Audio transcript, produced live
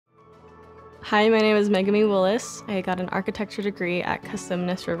Hi, my name is Megumi Willis. I got an architecture degree at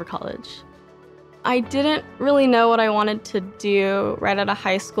Cosumnes River College. I didn't really know what I wanted to do right out of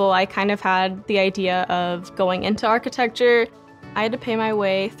high school. I kind of had the idea of going into architecture. I had to pay my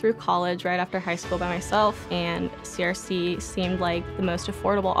way through college right after high school by myself, and CRC seemed like the most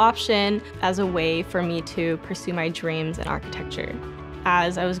affordable option as a way for me to pursue my dreams in architecture.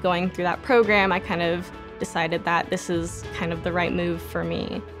 As I was going through that program, I kind of decided that this is kind of the right move for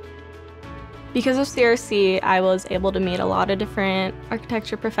me. Because of CRC, I was able to meet a lot of different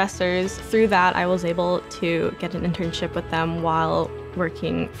architecture professors. Through that, I was able to get an internship with them while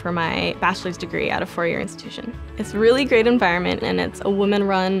working for my bachelor's degree at a four-year institution. It's a really great environment, and it's a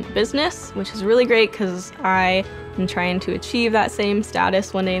women-run business, which is really great because I am trying to achieve that same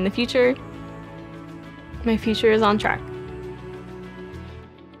status one day in the future. My future is on track.